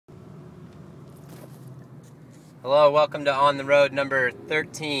Hello, welcome to On the Road number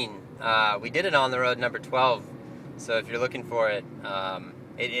 13. We did it on the road number 12, so if you're looking for it,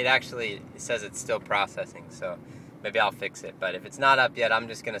 it actually says it's still processing, so maybe I'll fix it. But if it's not up yet, I'm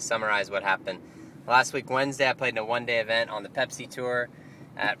just going to summarize what happened. Last week, Wednesday, I played in a one-day event on the Pepsi Tour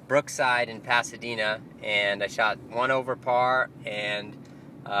at Brookside in Pasadena, and I shot one over par, and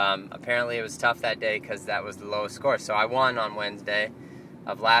apparently it was tough that day because that was the lowest score. So I won on Wednesday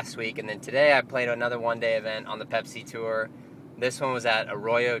of last week, and then today I played another one-day event on the Pepsi Tour. This one was at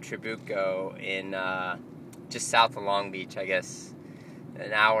Arroyo Trabuco in just south of Long Beach, I guess,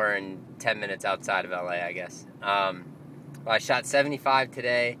 an hour and 10 minutes outside of LA, I guess. Well, I shot 75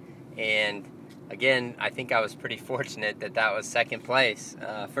 today, and again, I think I was pretty fortunate that was second place.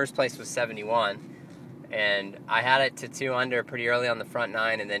 First place was 71, and I had it to 2 under pretty early on the front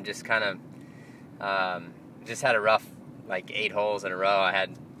nine, and then just kind of just had a rough 8 holes in a row. I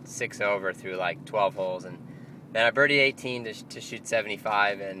had 6 over through 12 holes, and then I birdied 18 to shoot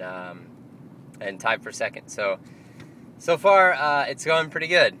 75 and tied for second. So far it's going pretty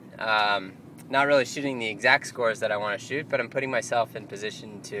good. Not really shooting the exact scores that I want to shoot, but I'm putting myself in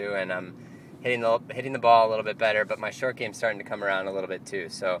position to, and I'm hitting the ball a little bit better. But my short game's starting to come around a little bit too.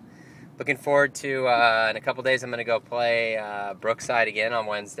 So looking forward to in a couple days I'm going to go play Brookside again on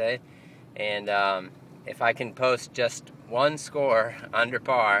Wednesday, and if I can post just one score under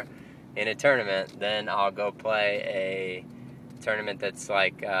par in a tournament, then I'll go play a tournament that's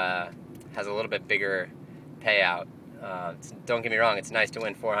has a little bit bigger payout. Don't get me wrong, it's nice to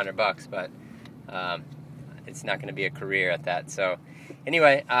win $400, but it's not going to be a career at that. So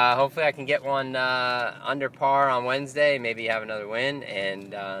anyway, hopefully I can get one under par on Wednesday, maybe have another win,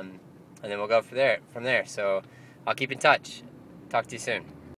 and then we'll go from there. So I'll keep in touch. Talk to you soon.